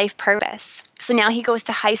his life purpose. So now he goes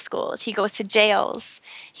to high schools, he goes to jails,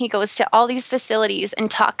 he goes to all these facilities and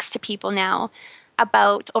talks to people now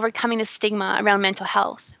about overcoming the stigma around mental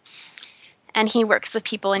health. And he works with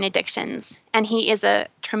people in addictions. And he is a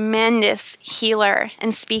tremendous healer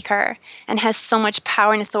and speaker and has so much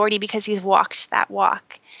power and authority because he's walked that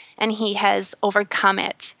walk. And he has overcome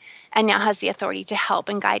it and now has the authority to help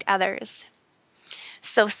and guide others.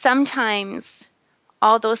 So sometimes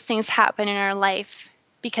all those things happen in our life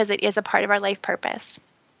because it is a part of our life purpose.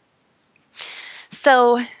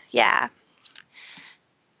 So, yeah.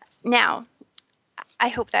 Now, I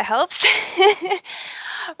hope that helps.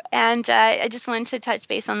 And I just wanted to touch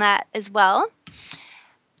base on that as well.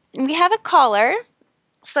 We have a caller,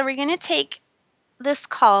 so we're going to take this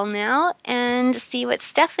call now and see what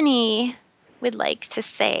Stephanie would like to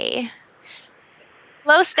say.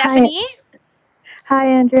 Hello, Stephanie. Hi,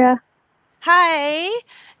 Andrea. Hi.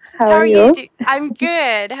 How are you? I'm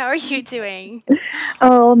good. How are you doing?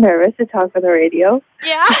 Oh, nervous to talk on the radio.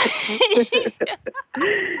 Yeah.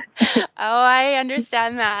 Oh, I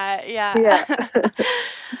understand that. Yeah.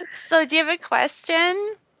 So, do you have a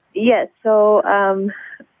question? Yes. So,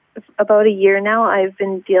 about a year now, I've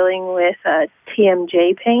been dealing with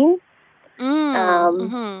TMJ pain.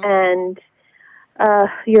 And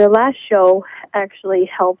your last show actually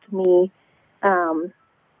helped me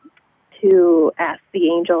to ask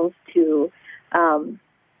the angels to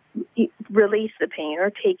release the pain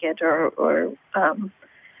or take it, or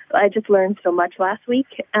I just learned so much last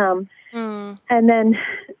week. And then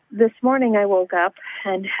this morning I woke up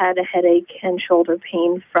and had a headache and shoulder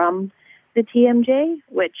pain from the TMJ,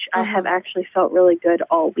 which I have actually felt really good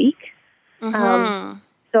all week. So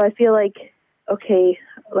I feel like, okay,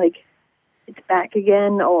 like it's back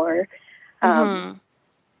again, or I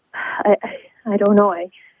don't know.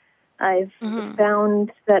 I've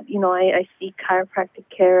found that, I see chiropractic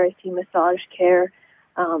care, I see massage care,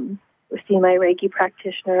 I see my Reiki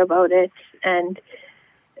practitioner about it, and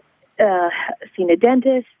seen a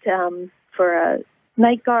dentist for a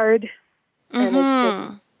night guard. And it's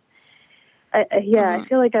just, I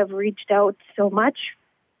feel like I've reached out so much.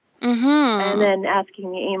 And then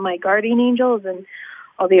asking my guardian angels and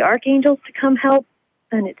all the archangels to come help.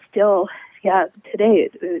 And it's still, today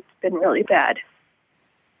it's been really bad.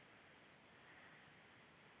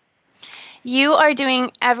 You are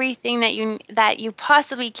doing everything that you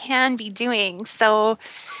possibly can be doing. So,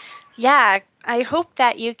 yeah, I hope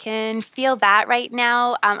that you can feel that right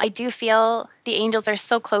now. I do feel the angels are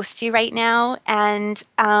so close to you right now, and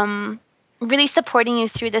really supporting you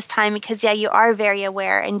through this time, because, you are very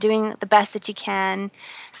aware and doing the best that you can.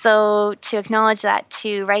 So to acknowledge that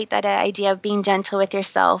too, right, that idea of being gentle with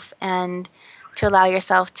yourself and to allow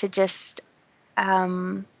yourself to just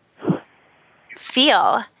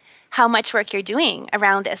feel how much work you're doing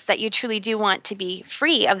around this, that you truly do want to be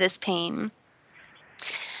free of this pain.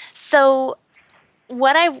 So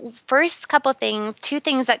two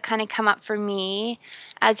things that kind of come up for me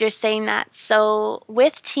as you're saying that. So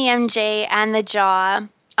with TMJ and the jaw,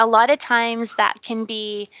 a lot of times that can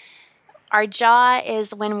be, our jaw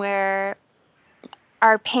is when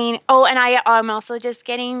our pain. Oh, and I'm also just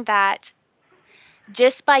getting that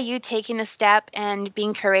just by you taking a step and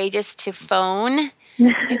being courageous to phone,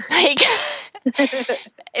 it's like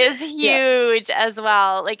is huge as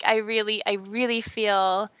well. Like I really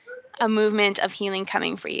feel a movement of healing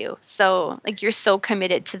coming for you. So like you're so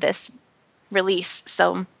committed to this release.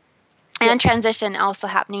 So and transition also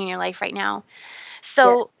happening in your life right now.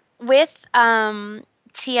 So with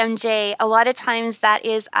TMJ, a lot of times that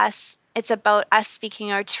is us. It's about us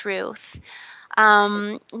speaking our truth.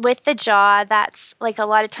 With the jaw, that's like a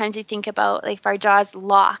lot of times we think about, like, if our jaw's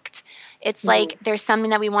locked, it's like there's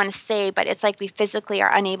something that we want to say, but it's like we physically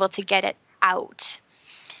are unable to get it out.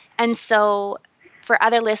 And so for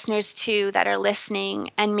other listeners too that are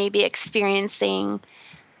listening and maybe experiencing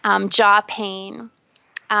jaw pain,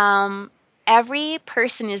 every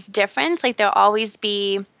person is different. Like there'll always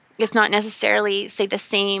be, it's not necessarily, say, the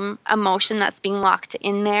same emotion that's being locked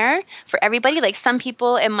in there for everybody. Like some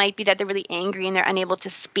people, it might be that they're really angry and they're unable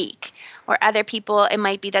to speak. Or other people, it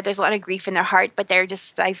might be that there's a lot of grief in their heart, but they're just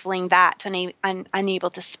stifling that and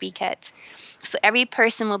unable to speak it. So every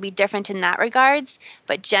person will be different in that regards.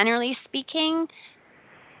 But generally speaking,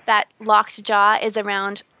 that locked jaw is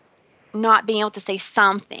around not being able to say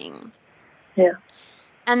something. Yeah.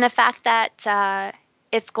 And the fact that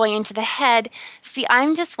it's going into the head. See,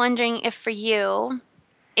 I'm just wondering if for you,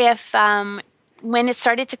 if when it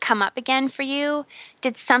started to come up again for you,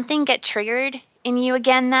 did something get triggered in you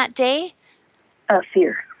again that day?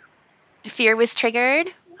 Fear. Fear was triggered?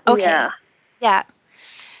 Okay. Yeah.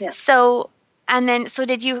 So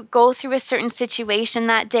did you go through a certain situation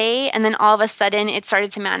that day and then all of a sudden it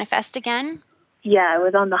started to manifest again? Yeah, I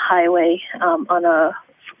was on the highway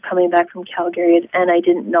coming back from Calgary, and I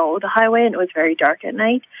didn't know the highway, and it was very dark at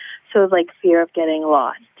night, so it was like fear of getting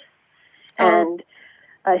lost. And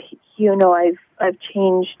I've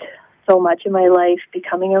changed so much in my life,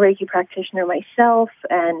 becoming a Reiki practitioner myself,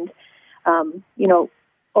 and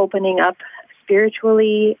opening up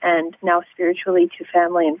spiritually, and now spiritually to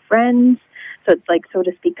family and friends. So it's like, so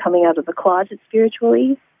to speak, coming out of the closet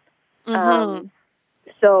spiritually.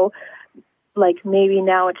 So like maybe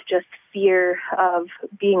now it's just fear of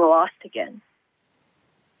being lost again.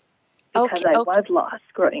 Because I was lost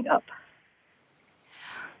growing up.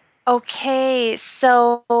 Okay,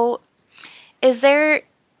 so is there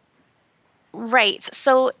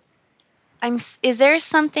is there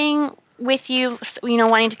something with you,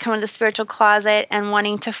 wanting to come into the spiritual closet and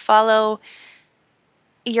wanting to follow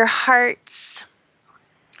your heart's,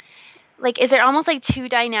 like, is there almost like two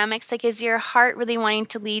dynamics? Like, is your heart really wanting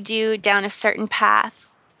to lead you down a certain path,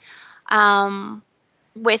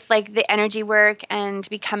 with like the energy work and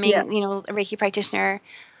becoming, a Reiki practitioner?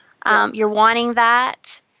 You're wanting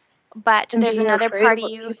that, but and there's being another afraid part of of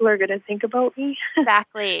what you. people are going to think about me.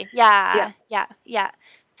 Exactly. Yeah. Yeah.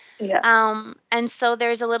 And so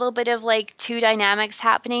there's a little bit of like two dynamics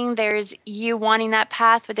happening. There's you wanting that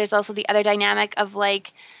path, but there's also the other dynamic of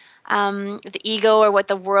like the ego or what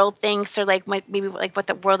the world thinks, or like maybe like what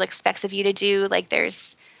the world expects of you to do. Like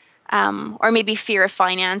there's or maybe fear of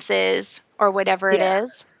finances or whatever it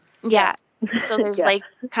is. Yeah. So there's like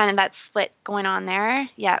kind of that split going on there.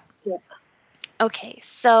 Yeah. Okay.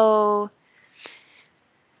 So,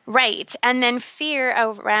 right. And then fear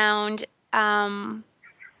around, when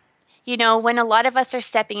a lot of us are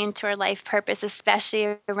stepping into our life purpose,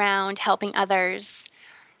 especially around helping others,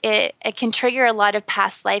 it can trigger a lot of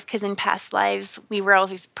past life, because in past lives, we were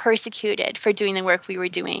always persecuted for doing the work we were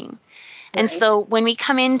doing. And so when we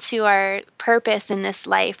come into our purpose in this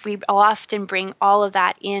life, we often bring all of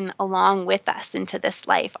that in along with us into this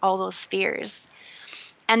life, all those fears.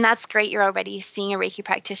 And that's great. You're already seeing a Reiki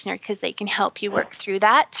practitioner because they can help you work through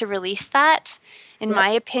that to release that. In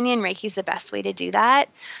my opinion, Reiki is the best way to do that.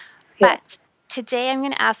 But today I'm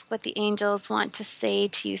going to ask what the angels want to say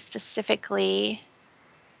to you specifically.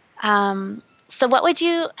 So what would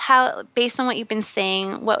based on what you've been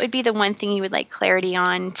saying, what would be the one thing you would like clarity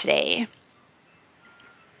on today?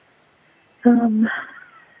 I'm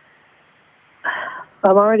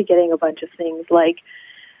already getting a bunch of things like,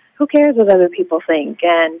 who cares what other people think?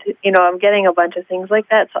 And, I'm getting a bunch of things like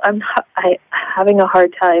that. So I'm having a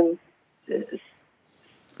hard time.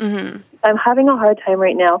 I'm having a hard time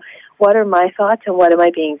right now. What are my thoughts and what am I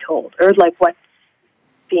being told? Or like what's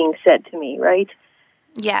being said to me, right?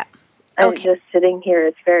 Yeah. And just sitting here,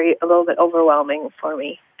 it's a little bit overwhelming for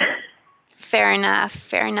me. Fair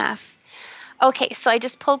enough. Okay, so I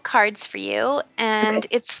just pulled cards for you, and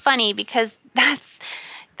it's funny because that's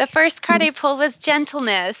the first card I pulled was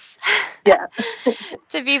gentleness. Yeah.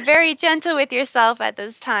 To be very gentle with yourself at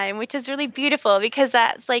this time, which is really beautiful, because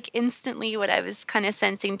that's like instantly what I was kind of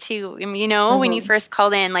sensing too. When you first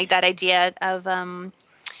called in, like that idea of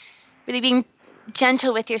really being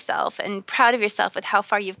gentle with yourself and proud of yourself with how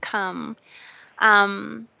far you've come.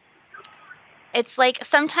 It's like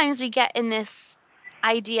sometimes we get in this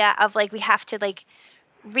idea of like we have to like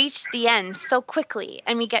reach the end so quickly,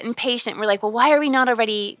 and we get impatient. We're like, well, why are we not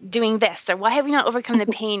already doing this? Or why have we not overcome the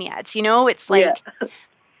pain yet? It's like,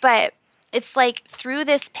 but it's like through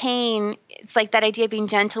this pain, it's like that idea of being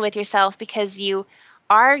gentle with yourself, because you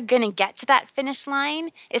are going to get to that finish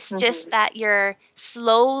line. It's just that you're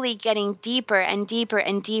slowly getting deeper and deeper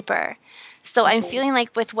and deeper. So I'm feeling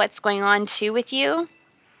like with what's going on too with you,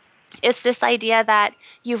 it's this idea that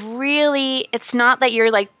it's not that you're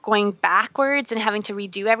like going backwards and having to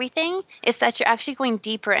redo everything. It's that you're actually going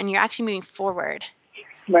deeper and you're actually moving forward.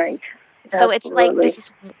 Right. So it's like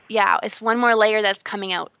it's one more layer that's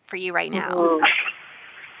coming out for you right now.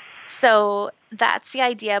 So that's the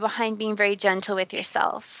idea behind being very gentle with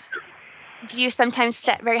yourself. Do you sometimes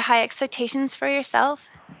set very high expectations for yourself?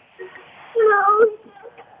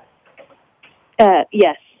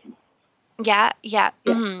 Yes. Yeah.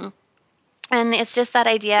 Mm-hmm. And it's just that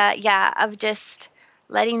idea, of just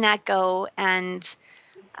letting that go and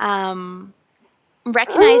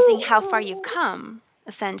recognizing how far you've come,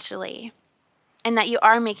 essentially, and that you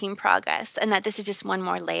are making progress, and that this is just one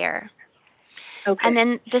more layer. Okay. And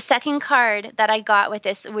then the second card that I got with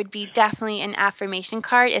this would be definitely an affirmation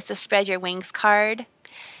card. It's a spread your wings card.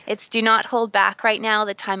 It's do not hold back right now.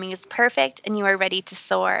 The timing is perfect, and you are ready to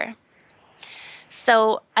soar.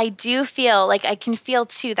 So I do feel like I can feel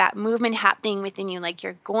too that movement happening within you, like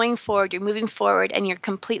you're going forward, you're moving forward, and you're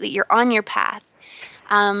on your path.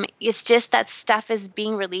 It's just that stuff is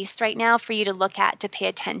being released right now for you to look at, to pay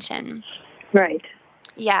attention. Right.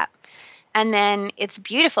 Yeah. And then it's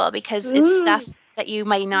beautiful because it's stuff that you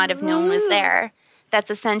might not have known was there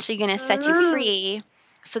that's essentially going to set you free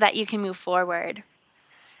so that you can move forward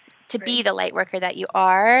to be the light worker that you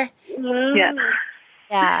are. Yeah.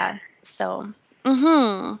 Yeah. So,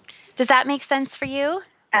 does that make sense for you?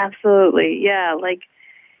 Absolutely. Yeah. Like,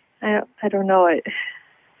 I don't know.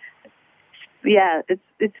 yeah,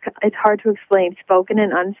 it's hard to explain, spoken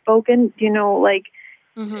and unspoken. You know, like,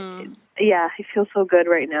 yeah, I feel so good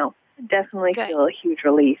right now. Definitely feel a huge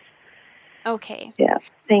release. Okay. Yeah,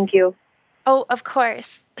 thank you. Oh, of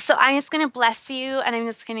course. So I'm just going to bless you, and I'm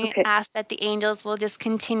just going to ask that the angels will just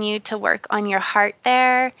continue to work on your heart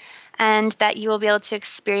there, and that you will be able to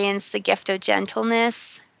experience the gift of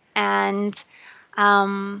gentleness and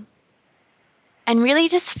really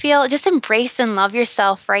just embrace and love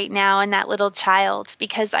yourself right now and that little child,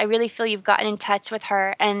 because I really feel you've gotten in touch with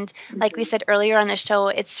her. And like we said earlier on the show,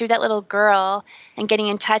 it's through that little girl and getting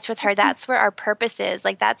in touch with her. That's where our purpose is.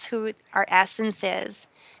 Like, that's who our essence is.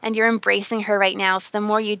 And you're embracing her right now. So the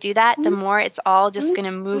more you do that, the more it's all just going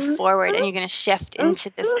to move forward, and you're going to shift into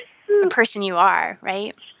the person you are,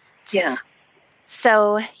 right? Yeah.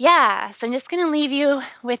 So, yeah. So I'm just going to leave you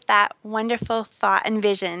with that wonderful thought and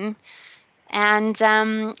vision. And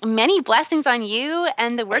many blessings on you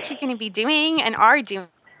and the work you're going to be doing and are doing.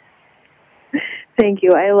 Thank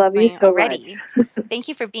you. I love you so already. much. Thank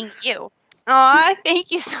you for being you. Aw, thank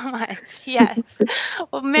you so much. Yes.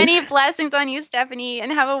 Well, many blessings on you, Stephanie,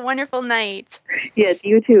 and have a wonderful night. Yes,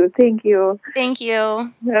 you too. Thank you. Thank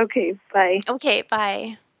you. Okay, bye. Okay,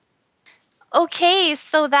 bye. Okay,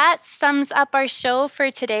 so that sums up our show for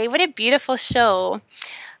today. What a beautiful show.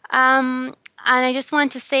 And I just wanted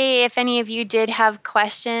to say, if any of you did have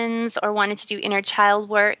questions or wanted to do inner child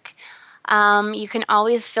work, you can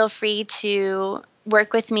always feel free to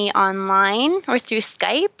work with me online or through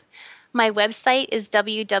Skype. My website is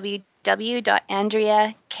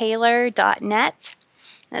www.andreakaler.net.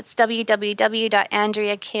 That's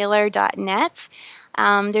www.andreakaler.net.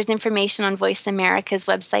 There's information on Voice America's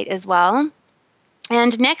website as well.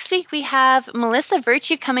 And next week we have Melissa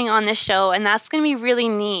Virtue coming on the show, and that's going to be really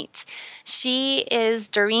neat. She is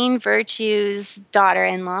Doreen Virtue's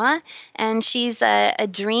daughter-in-law, and she's a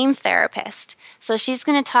dream therapist. So she's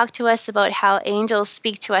going to talk to us about how angels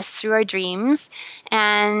speak to us through our dreams,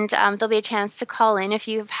 and there'll be a chance to call in if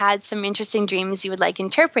you've had some interesting dreams you would like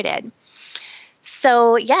interpreted.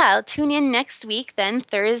 So yeah, tune in next week then,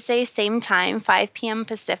 Thursday, same time, 5 p.m.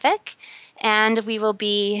 Pacific, and we will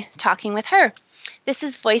be talking with her. This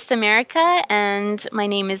is Voice America, and my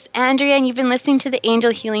name is Andrea, and you've been listening to the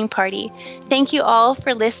Angel Healing Party. Thank you all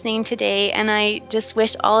for listening today, and I just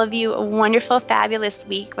wish all of you a wonderful, fabulous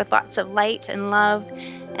week with lots of light and love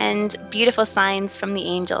and beautiful signs from the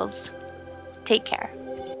angels. Take care.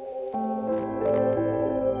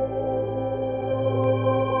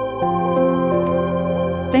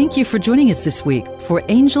 Thank you for joining us this week for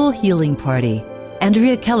Angel Healing Party.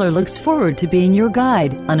 Andrea Keller looks forward to being your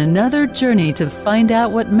guide on another journey to find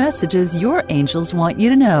out what messages your angels want you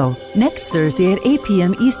to know. Next Thursday at 8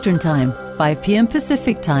 p.m. Eastern Time, 5 p.m.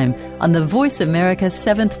 Pacific Time on the Voice America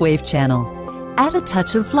 7th Wave Channel. Add a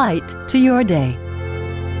touch of light to your day.